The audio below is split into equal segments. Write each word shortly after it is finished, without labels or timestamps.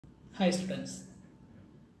Hi students,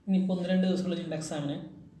 ഇനിയിപ്പോൾ 1-2 ദിവസമുള്ള നിങ്ങളുടെ എക്സാമിന്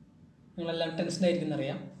നിങ്ങളെല്ലാം ടെൻഷനായിരിക്കും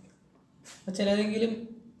അറിയാം. അപ്പോൾ ചിലരെങ്കിലും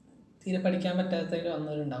തീരെ പഠിക്കാൻ പറ്റാത്തവർ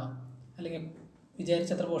വന്നവരുണ്ടാവാം, അല്ലെങ്കിൽ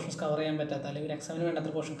വിചാരിച്ചത്ര പോർഷൻസ് കവർ ചെയ്യാൻ പറ്റാത്ത, അല്ലെങ്കിൽ എക്സാമിന്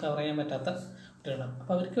വേണ്ടത്ര പോർഷൻ കവർ ചെയ്യാൻ പറ്റാത്ത കുട്ടികളുണ്ടാവും.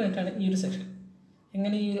 അപ്പോൾ അവർക്ക് വേണ്ടിയിട്ടാണ് ഈ ഒരു സെക്ഷൻ.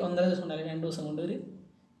 എങ്ങനെ ഈ 1.5 ദിവസം കൊണ്ട് അല്ലെങ്കിൽ 2 ദിവസം കൊണ്ട് ഒരു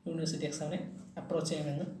യൂണിവേഴ്സിറ്റി എക്സാമിനെ അപ്രോച്ച്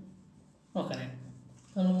ചെയ്യാമെന്ന് നോക്കാനാണ്.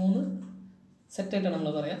 നമ്മൾ 3 സെറ്റായിട്ടാണ്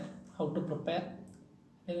നമ്മൾ പറയാം. ഹൗ ടു പ്രിപ്പയർ,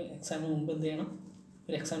 എക്സാമിന് മുമ്പ് എന്ത് ചെയ്യണം,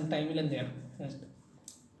 ഒരു എക്സാം ടൈമിൽ എന്ത് ചെയ്യണം.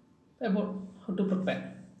 അപ്പോൾ ഹൗ ടു പ്രിപ്പയർ,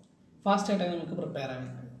 ഫാസ്റ്റായിട്ടാണ് നമുക്ക് പ്രിപ്പയർ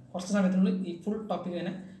ആവുന്നത്. കുറച്ച് സമയത്തിനുള്ളിൽ ഈ ഫുൾ ടോപ്പിക്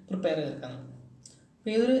തന്നെ പ്രിപ്പയർ ചെയ്തെടുക്കാനാണ്.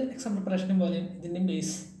 അപ്പോൾ ഏതൊരു എക്സാം പ്രിപ്പറേഷനും പോലെയും ഇതിൻ്റെ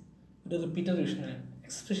ബേസ് ഒരു repeated റിവിഷനാണ്.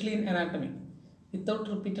 Especially in anatomy. Without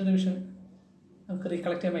repeated revision നമുക്ക്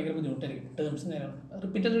റീകളക്ട് ചെയ്യാൻ ഭയങ്കര ബുദ്ധിമുട്ടായിരിക്കും. ടേംസും കാര്യമാണ്.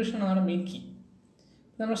 റിപ്പീറ്റഡ് റിവിഷനാണ് നമ്മുടെ മെയിൻ കീ.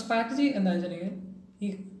 നമ്മുടെ സ്ട്രാറ്റജി എന്താണെന്ന് വെച്ചിട്ടുണ്ടെങ്കിൽ ഈ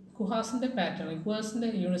കുഹാസിൻ്റെ പാറ്റേൺ, കുഹാസിൻ്റെ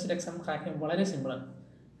യൂണിവേഴ്സിറ്റി എക്സാം ക്രാക്ക് ചെയ്യാൻ വളരെ സിമ്പിളാണ്.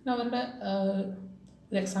 പിന്നെ അവരുടെ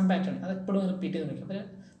ഒരു എക്സാം പാറ്റേൺ അതെപ്പോഴും റിപ്പീറ്റ് ചെയ്ത് നിൽക്കും. അപ്പോൾ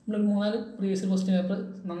നമ്മളൊരു 3-4 പ്രീവിയസ് ക്വസ്റ്റ്യൻ പേപ്പർ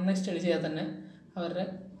നന്നായി സ്റ്റഡി ചെയ്താൽ തന്നെ അവരുടെ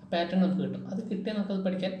പാറ്റേൺ നമുക്ക് കിട്ടും. അത് കിട്ടിയാൽ നമുക്കത്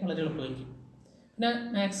പഠിക്കാൻ വളരെ എളുപ്പമായിരിക്കും. പിന്നെ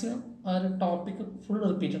മാക്സിമം ആ ഒരു ടോപ്പിക്ക് ഫുൾ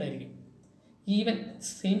റിപ്പീറ്റഡ് ആയിരിക്കും. ഈവൻ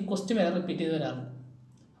സെയിം ക്വസ്റ്റ്യൻ വേറെ റിപ്പീറ്റ് ചെയ്ത് വരാറുണ്ട്.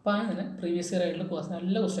 അപ്പോൾ അങ്ങനെ പ്രീവിയസ് ഇയർ ആയിട്ടുള്ള ക്വസ്റ്റ്യൻ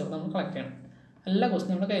എല്ലാ ക്വസ്റ്റ്യൻ നമ്മൾ കളക്ട് ചെയ്യണം. എല്ലാ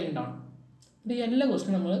ക്വസ്റ്റ്യൻ നമ്മുടെ കയ്യിലുണ്ടാവണം. അപ്പോൾ ഈ എല്ലാ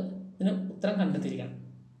ക്വസ്റ്റ്യനും നമ്മൾ ഇതിന് ഉത്തരം കണ്ടെത്തിയിരിക്കണം.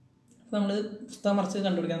 അപ്പോൾ നമ്മൾ പുസ്തകം മറിച്ച്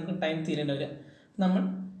കണ്ടുപിടിക്കാൻ നമുക്ക് ടൈം തീരേണ്ടി വരിക. നമ്മൾ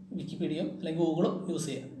വിക്കിപീഡിയയോ അല്ലെങ്കിൽ ഗൂഗിളോ യൂസ്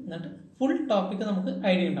ചെയ്യുക. എന്നിട്ട് ഫുൾ ടോപ്പിക്ക് നമുക്ക്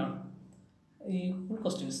ഐഡിയ ഉണ്ടാവണം. ഈ ഫുൾ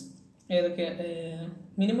ക്വസ്റ്റ്യൻസ് ഏതൊക്കെ,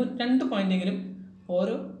 മിനിമം 2 പോയിൻ്റെങ്കിലും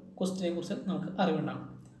ഓരോ ക്വസ്റ്റ്യനെ കുറിച്ച് നമുക്ക് അറിവുണ്ടാവണം.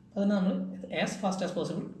 അതിന് നമ്മൾ ആസ് ഫാസ്റ്റ് ആസ്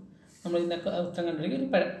പോസിബിൾ നമ്മൾ ഇതിനൊക്കെ ഉത്തരം കണ്ടുപിടിക്കുക, ഒരു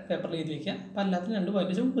പേപ്പറിൽ എഴുതി വയ്ക്കുക. അപ്പോൾ അല്ലാത്ത 2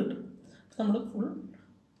 പോയിൻ്റ് നമുക്ക് കിട്ടും. അപ്പോൾ നമ്മൾ ഫുൾ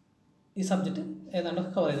ഈ സബ്ജക്റ്റ്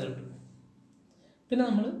ഏതാണ്ടൊക്കെ കവർ ചെയ്ത് കിട്ടും. പിന്നെ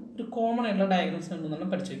നമ്മൾ ഒരു കോമൺ ആയിട്ടുള്ള ഡയഗ്രാംസ്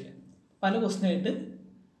 2 പഠിച്ചു വയ്ക്കുക. പല ക്വസ്റ്റ്യനായിട്ട്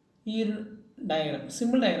ഈ ഒരു ഡയഗ്രാം,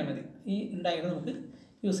 സിമ്പിൾ ഡയഗ്രാം മതി. ഈ ഡയഗ്രാം നമുക്ക്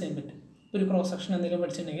യൂസ് ചെയ്യാൻ പറ്റും. ഒരു ക്രോസ് സെക്ഷൻ എന്തെങ്കിലും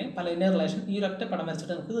പഠിച്ചിട്ടുണ്ടെങ്കിൽ പലതിൻ്റെ റിലേഷൻ ഈ ഒരു ഒറ്റ പടം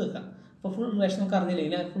വരച്ചിട്ട് നമുക്ക് തീർക്കാം. അപ്പോൾ ഫുൾ റിലേഷൻ നമുക്ക്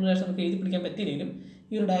അറിഞ്ഞില്ലെങ്കിൽ, ഫുൾ റിലേഷൻ നമുക്ക് എഴുതി പിടിക്കാൻ പറ്റിയില്ലെങ്കിലും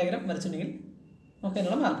ഈ ഒരു ഡയഗ്രാം വരച്ചിട്ടുണ്ടെങ്കിൽ നമുക്ക്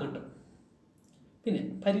അതിനുള്ള മാർക്ക് കിട്ടും. പിന്നെ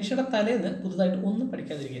പരീക്ഷയുടെ തലേന്ന് പുതുതായിട്ട് ഒന്നും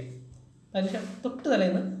പഠിക്കാതിരിക്കുക. പരീക്ഷ തൊട്ട്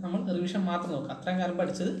തലേന്ന് നമ്മൾ റിവിഷൻ മാത്രം നോക്കുക. അത്രയും കാലം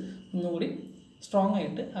പഠിച്ചത് ഒന്നുകൂടി സ്ട്രോങ്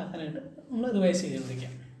ആയിട്ട് ആക്കാനായിട്ട് നമ്മൾ റിവൈസ്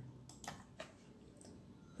ചെയ്തുകൊണ്ടിരിക്കുക.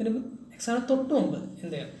 പിന്നെ എക്സാമിന് തൊട്ട് മുമ്പ്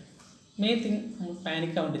എന്ത് ചെയ്യാം, മെയിൻ തിങ് നമ്മൾ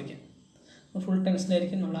പാനിക് ആവാണ്ടിരിക്കുക. ഫുൾ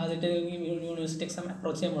ടെൻഷനായിരിക്കും. നമ്മൾ ആദ്യത്തെ യൂണിവേഴ്സിറ്റി എക്സാം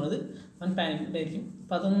അപ്രോച്ച് ചെയ്യാൻ പോകുന്നത് പാനിക്ഡ് ആയിരിക്കും.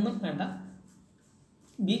 അപ്പോൾ അതൊന്നും വേണ്ട.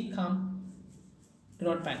 B calm, do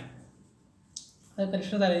not panic. അത്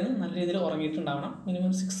പരീക്ഷ തലേന്ന് നല്ല രീതിയിൽ ഉറങ്ങിയിട്ടുണ്ടാവണം.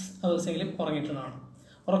 Minimum 6 hours ഉറങ്ങിയിട്ടുണ്ടാവണം.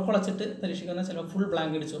 ഉറക്കുളച്ചിട്ട് പരീക്ഷയ്ക്ക് വന്നാൽ ചിലപ്പോൾ ഫുൾ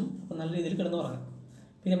ബ്ലാങ്ക് അടിച്ചും. അപ്പോൾ നല്ല രീതിയിൽ കിടന്ന് ഉറങ്ങും.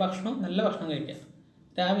 പിന്നെ ഭക്ഷണം, നല്ല ഭക്ഷണം കഴിക്കുക.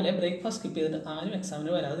 രാവിലെ ബ്രേക്ക്ഫാസ്റ്റ് സ്കിപ്പ് ചെയ്തിട്ട് ആരും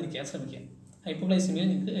എക്സാമിന് വരാതിരിക്കാൻ ശ്രമിക്കുക. ഹൈപ്പോഗ്ലൈസീമിയ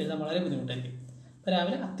നിങ്ങൾക്ക് എഴുതാൻ വളരെ ബുദ്ധിമുട്ടായിരിക്കും. അപ്പോൾ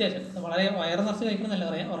രാവിലെ അത്യാവശ്യം വളരെ വയറ് നിറച്ച് കഴിക്കണമെന്നല്ല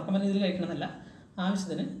പറയാം, ഉറക്കം വരുന്ന രീതിയിൽ കഴിക്കണമെന്നല്ല,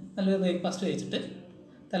 ആവശ്യത്തിന് നല്ലൊരു ബ്രേക്ക്ഫാസ്റ്റ് കഴിച്ചിട്ട്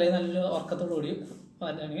തലേന്ന് നല്ലൊരു ഉറക്കത്തോടുകൂടി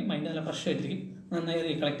വരികയാണെങ്കിൽ മൈൻഡ് നല്ല ഫ്രഷ് ആയിട്ടിരിക്കും. നന്നായി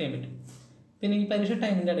റീകളക്ട് ചെയ്യാൻ പറ്റും. പിന്നെ ഈ പരീക്ഷ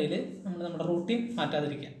ടൈമിൻ്റെ ഇടയിൽ നമ്മൾ നമ്മുടെ റൂട്ടീൻ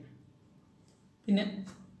മാറ്റാതിരിക്കുക. പിന്നെ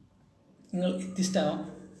നിങ്ങൾ എത്തിസ്റ്റാവാം,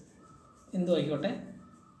 എന്തും ആയിക്കോട്ടെ,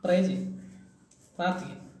 പ്രേ ചെയ്യും,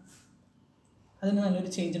 പ്രാർത്ഥിക്കുക. അതിന്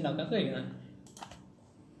നല്ലൊരു ചേഞ്ച് ഉണ്ടാക്കാൻ കഴിയുന്നതാണ്.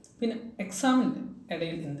 പിന്നെ എക്സാമിൻ്റെ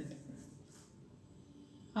ഇടയിൽ എന്ത്,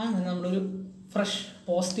 നമ്മളൊരു ഫ്രഷ്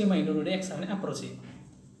പോസിറ്റീവ് മൈൻഡോടുകൂടി എക്സാമിനെ അപ്രോച്ച് ചെയ്യും.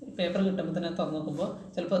 പേപ്പർ കിട്ടുമ്പോൾ തന്നെ തുറന്ന് നോക്കുമ്പോൾ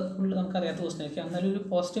ചിലപ്പോൾ ഫുള്ള് നമുക്കറിയാത്ത ക്വസ്റ്റ്യൻ ആയിരിക്കും. എന്നാലും ഒരു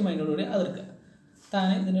പോസിറ്റീവ് മൈൻഡോടുകൂടി അതെടുക്കുക.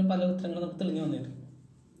 താനെ ഇതിന് പല ഉത്തരങ്ങളും നമുക്ക് തെളിഞ്ഞു വന്നിരിക്കും.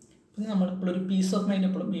 പിന്നെ നമ്മളെപ്പോഴും ഒരു പീസ് ഓഫ് മൈൻഡ്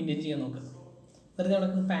എപ്പോഴും മെയിൻറ്റെയിൻ ചെയ്യാൻ നോക്കുക. വെറുതെ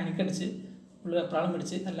അവിടെ പാനിക് അടിച്ച് ഫുള്ള് വെപ്രാളം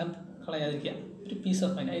പിടിച്ച് എല്ലാം കളയാതിരിക്കുക. ഒരു പീസ്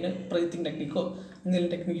ഓഫ് മൈൻഡ്, അതിന് ബ്രീത്തിങ് ടെക്നിക്കോ എന്തെങ്കിലും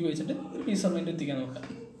ടെക്നിക്ക് ഉപയോഗിച്ചിട്ട് ഒരു പീസ് ഓഫ് മൈൻഡ് എത്തിക്കാൻ നോക്കുക.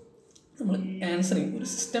 നമ്മൾ ആൻസറിങ് ഒരു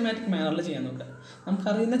സിസ്റ്റമാറ്റിക് മാനറിൽ ചെയ്യാൻ നോക്കുക.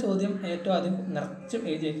 നമുക്കറിയുന്ന ചോദ്യം ഏറ്റവും ആദ്യം നിറച്ചും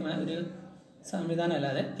എഴുതി വയ്ക്കുന്ന ഒരു സംവിധാനം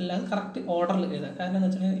അല്ലാതെ കറക്റ്റ് ഓർഡറിൽ എഴുതുക. കാരണം എന്ന്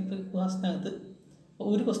വെച്ചിട്ടുണ്ടെങ്കിൽ ഇപ്പോൾ ക്ലാസ്സിനകത്ത്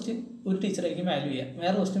ഒരു ക്വസ്റ്റ്യൻ ഒരു ടീച്ചറായിരിക്കും വാല്യൂ ചെയ്യുക,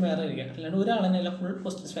 വേറെ ക്വസ്റ്റ്യൻ വേറെ ഇരിക്കുക. അല്ലാണ്ട് ഒരാൾ തന്നെയല്ല ഫുൾ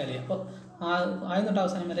ക്വസ്റ്റ്യൻസ് വാല്യൂ ചെയ്യുക. അപ്പോൾ ആദ്യം തൊട്ട്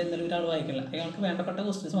അവസാനം വരെ എന്തായാലും ഒരാൾ വായിക്കില്ല, അയാൾക്ക് വേണ്ടപ്പെട്ട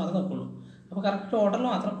ക്വസ്റ്റ്യൻസ് മാത്രമേ നോക്കുള്ളൂ. അപ്പോൾ കറക്റ്റ് ഓർഡറിൽ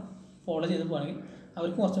മാത്രം ഫോളോ ചെയ്ത് പോകുകയാണെങ്കിൽ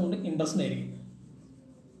അവർക്ക് കുറച്ചും കൂടി ഇമ്പ്രസ്ഡ് ആയിരിക്കും.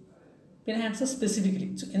 പിന്നെ ആൻസർ സ്പെസിഫിക്കലി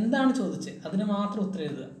എന്താണ് ചോദിച്ചത് അതിന് മാത്രം ഉത്തരം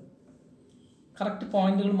എഴുതുക. കറക്റ്റ്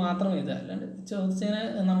പോയിന്റുകൾ മാത്രം എഴുതുക. അല്ലാണ്ട് ചോദിച്ചതിന്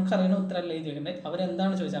നമുക്കറിയുന്ന ഉത്തരമല്ല എഴുതി വെക്കേണ്ടത്.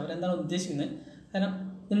 അവരെന്താണ് ചോദിച്ചത്, അവരെന്താണ് ഉദ്ദേശിക്കുന്നത്. കാരണം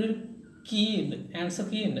ഇതിനൊരു കീ ഉണ്ട്, ആൻസർ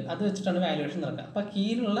കീ ഉണ്ട്. അത് വെച്ചിട്ടാണ് വാല്യുവേഷൻ നടക്കുക. അപ്പോൾ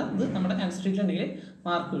കീയിലുള്ള ഇത് നമ്മുടെ ആൻസർ ഷീറ്റിലുണ്ടെങ്കിൽ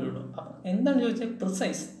മാർക്ക് വീഴുള്ളൂ. അപ്പോൾ എന്താണ് ചോദിച്ചത്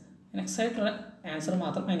പ്രിസൈസ് എക്സാക്റ്റുള്ള ആൻസർ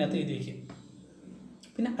മാത്രം അതിനകത്ത് എഴുതി വയ്ക്കുക.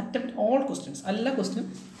 പിന്നെ അറ്റംപ്റ്റ് ഓൾ ക്വസ്റ്റ്യൻസ്, എല്ലാ ക്വസ്റ്റ്യനും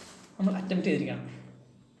നമ്മൾ അറ്റംപ്റ്റ് ചെയ്തിരിക്കണം.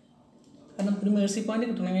 കാരണം ഒരു മേഴ്സി പോയിന്റ്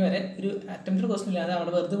കിട്ടണമെങ്കിൽ വരെ ഒരു അറ്റംപ്റ്റഡ് ക്വസ്റ്റ്യൻ ഇല്ലാതെ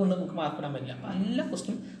അവിടെ വെറുതെ കൊണ്ട് നമുക്ക് മാർക്ക് ഇടാൻ പറ്റില്ല. അപ്പോൾ എല്ലാ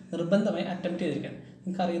ക്വസ്റ്റ്യനും നിർബന്ധമായി അറ്റംപ്റ്റ് ചെയ്തിരിക്കണം.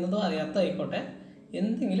 നിങ്ങൾക്ക് അറിയുന്നതോ അറിയാത്തതോ ആയിക്കോട്ടെ,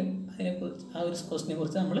 എന്തെങ്കിലും അതിനെക്കുറിച്ച് ആ ഒരു ക്വസ്റ്റ്യനെ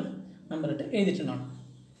കുറിച്ച് നമ്മൾ നമ്പറിട്ട് എഴുതിയിട്ടുണ്ടാവണം.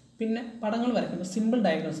 പിന്നെ പടങ്ങൾ വരയ്ക്കുമ്പോൾ സിമ്പിൾ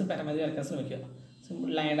ഡയഗ്രാംസ് പരമാവധി വരയ്ക്കാൻ ശ്രമിക്കുക. സിമ്പിൾ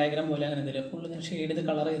ലൈൻ ഡയഗ്രാം പോലെ അങ്ങനെ എന്തെങ്കിലും ഫുള്ള് ഇങ്ങനെ ഷെയ്ഡ് ചെയ്ത്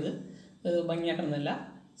കളർ ചെയ്ത് ഭംഗിയാക്കണമെന്നല്ല,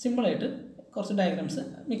 സിമ്പിളായിട്ട് കുറച്ച് ഡയഗ്രാംസ്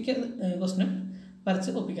മിക്ക ക്വസ്റ്റിനും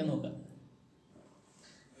വരച്ച് ഒപ്പിക്കാൻ നോക്കുക.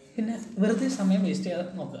 പിന്നെ വെറുതെ സമയം വേസ്റ്റ് ചെയ്യാതെ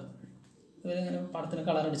നോക്കുക. ഇവരിങ്ങനെ പടത്തിന്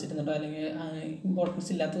കളർ അടിച്ചിട്ടുണ്ടോ അല്ലെങ്കിൽ ഇമ്പോർട്ടൻസ്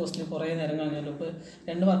ഇല്ലാത്ത ക്വസ്റ്റിന് കുറേ നേരം കളഞ്ഞാലോ, ഇപ്പോൾ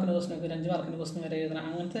 2 മാർക്കിൻ്റെ ക്വസ്റ്റിനൊക്കെ 5 മാർക്കിൻ്റെ ക്വസ്റ്റിന് വരെ എഴുതണം.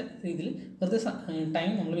 അങ്ങനത്തെ രീതിയിൽ വെറുതെ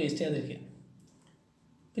ടൈം നമ്മൾ വേസ്റ്റ് ചെയ്യാതിരിക്കുക.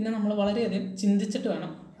 പിന്നെ നമ്മൾ വളരെയധികം ചിന്തിച്ചിട്ട്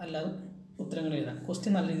വേണം അല്ലാതെ ഉത്തരങ്ങൾ എഴുതാൻ.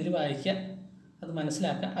 ക്വസ്റ്റ്യൻ നല്ല രീതിയിൽ വായിക്കുക, അത്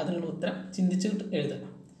മനസ്സിലാക്കുക, അതിനുള്ള ഉത്തരം ചിന്തിച്ചിട്ട് എഴുതുക.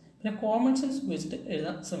 പിന്നെ കോമൺ സെൻസ് ഉപയോഗിച്ചിട്ട്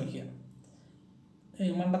എഴുതാൻ ശ്രമിക്കുക.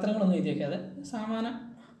 മണ്ടത്തരങ്ങളൊന്നും എഴുതി വയ്ക്കാതെ സാമാന്യ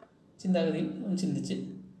ചിന്താഗതിയിൽ ചിന്തിച്ച്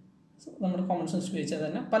നമ്മുടെ കോമൺ സെൻസ് ഉപയോഗിച്ചാൽ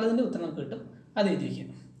തന്നെ പലതിൻ്റെ ഉത്തരം നമുക്ക് കിട്ടും, അത് എഴുതി വയ്ക്കുക.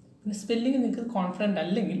 പിന്നെ സ്പെല്ലിങ് നിങ്ങൾക്ക് കോൺഫിഡൻ്റ്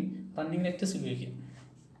അല്ലെങ്കിൽ റണ്ണിങ് ലെറ്റേഴ്സ് ഉപയോഗിക്കുക.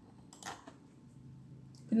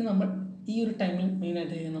 പിന്നെ നമ്മൾ ഈ ഒരു ടൈമിൽ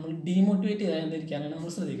മെയിനായിട്ട് നമ്മൾ ഡീമോട്ടിവേറ്റ് ചെയ്യാതിരിക്കാനാണ്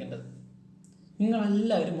നമ്മൾ ശ്രദ്ധിക്കേണ്ടത്.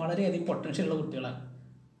 നിങ്ങളെല്ലാവരും വളരെയധികം പൊട്ടൻഷ്യലുള്ള കുട്ടികളാണ്.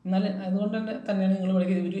 എന്നാൽ അതുകൊണ്ട് തന്നെയാണ് നിങ്ങൾ ഇവിടെ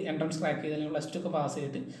ഒരു എൻട്രൻസ് ക്രാക്ക് ചെയ്ത് അല്ലെങ്കിൽ +2 ഒക്കെ പാസ്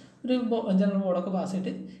ചെയ്തിട്ട് ഒരു ജനറൽ ബോർഡൊക്കെ പാസ്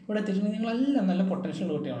ചെയ്തിട്ട് ഇവിടെ എത്തിയിട്ടുണ്ടെങ്കിൽ നിങ്ങളെല്ലാം നല്ല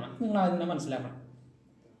പൊട്ടൻഷ്യലുള്ള കുട്ടികളാണ്. നിങ്ങൾ അതിനെ മനസ്സിലാക്കണം.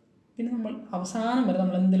 പിന്നെ നമ്മൾ അവസാനം വരെ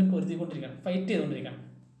നമ്മൾ എന്തെങ്കിലും പൊരുതിക്കൊണ്ടിരിക്കണം, ഫൈറ്റ് ചെയ്തുകൊണ്ടിരിക്കണം.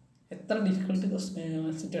 എത്ര ഡിഫിക്കൽട്ട്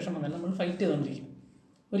സിറ്റുവേഷൻ വന്നാലും നമ്മൾ ഫൈറ്റ് ചെയ്തുകൊണ്ടിരിക്കും.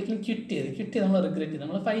 ഒരിക്കലും ക്വിറ്റ് ചെയ്ത് നമ്മൾ റിഗ്രറ്റ് ചെയ്ത്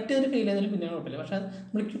നമ്മൾ ഫൈറ്റ് ചെയ്തിട്ട് ഫെയിൽ ചെയ്താലും പിന്നെ കുഴപ്പമില്ല. പക്ഷേ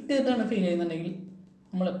നമ്മൾ ക്വിറ്റ് ചെയ്തിട്ടാണ് ഫെയിൽ ചെയ്യുന്നുണ്ടെങ്കിൽ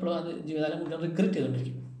നമ്മളെപ്പോഴും അത് ജീവിതകാലം മുഴുവൻ റിഗ്രറ്റ്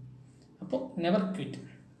ചെയ്തുകൊണ്ടിരിക്കും. അപ്പോൾ നെവർ ക്വിറ്റ്.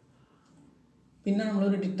 പിന്നെ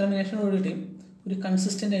നമ്മളൊരു ഡിറ്റർമിനേഷനോടുകൂടിയും ഒരു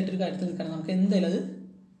കൺസിസ്റ്റൻ്റ് ആയിട്ടൊരു കാര്യത്തിൽ നിൽക്കുകയാണെങ്കിൽ നമുക്ക് എന്തായാലും അത്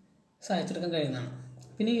സാധിച്ചെടുക്കാൻ കഴിയുന്നതാണ്.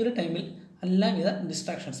 പിന്നെ ഈ ഒരു ടൈമിൽ എല്ലാവിധ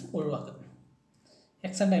ഡിസ്ട്രാക്ഷൻസും ഒഴിവാക്കുക.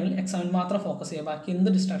 എക്സാം ടൈമിൽ എക്സാമിൽ മാത്രം ഫോക്കസ് ചെയ്യുക. ബാക്കി എന്ത്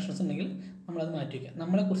ഡിസ്ട്രാക്ഷൻസ് ഉണ്ടെങ്കിൽ നമ്മളത് മാറ്റി വയ്ക്കുക.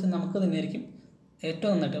 നമ്മളെക്കുറിച്ച് നമുക്ക് തന്നെയായിരിക്കും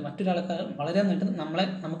ഏറ്റവും നന്നായിട്ട്, മറ്റൊരാൾക്കാർ വളരെ നന്നായിട്ട്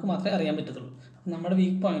നമുക്ക് മാത്രമേ അറിയാൻ പറ്റത്തുള്ളൂ. അപ്പം നമ്മുടെ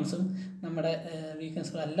വീക്ക് പോയിൻറ്റ്സും നമ്മുടെ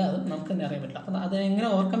വീക്ക്നെസ്സുകളും അല്ലാതെ നമുക്ക് തന്നെ അറിയാൻ പറ്റില്ല. അപ്പം അത് എങ്ങനെ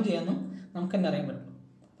ഓവർകം ചെയ്യാമെന്നും നമുക്ക് തന്നെ അറിയാൻ പറ്റുള്ളൂ.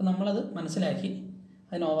 അപ്പം നമ്മളത് മനസ്സിലാക്കി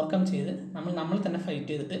അതിനെ ഓവർകം ചെയ്ത് നമ്മൾ തന്നെ ഫൈറ്റ്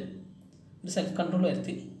ചെയ്തിട്ട് ഒരു സെൽഫ് കൺട്രോൾ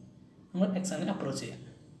വരുത്തി നമ്മൾ എക്സാമിനെ അപ്രോച്ച് ചെയ്യാം.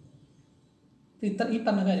 ഈ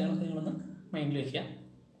പറഞ്ഞ കാര്യങ്ങളൊക്കെ നിങ്ങളൊന്ന് മൈൻഡിൽ വയ്ക്കുക.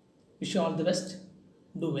 Wish you all the best.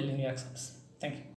 Do well in your exams. Thank you.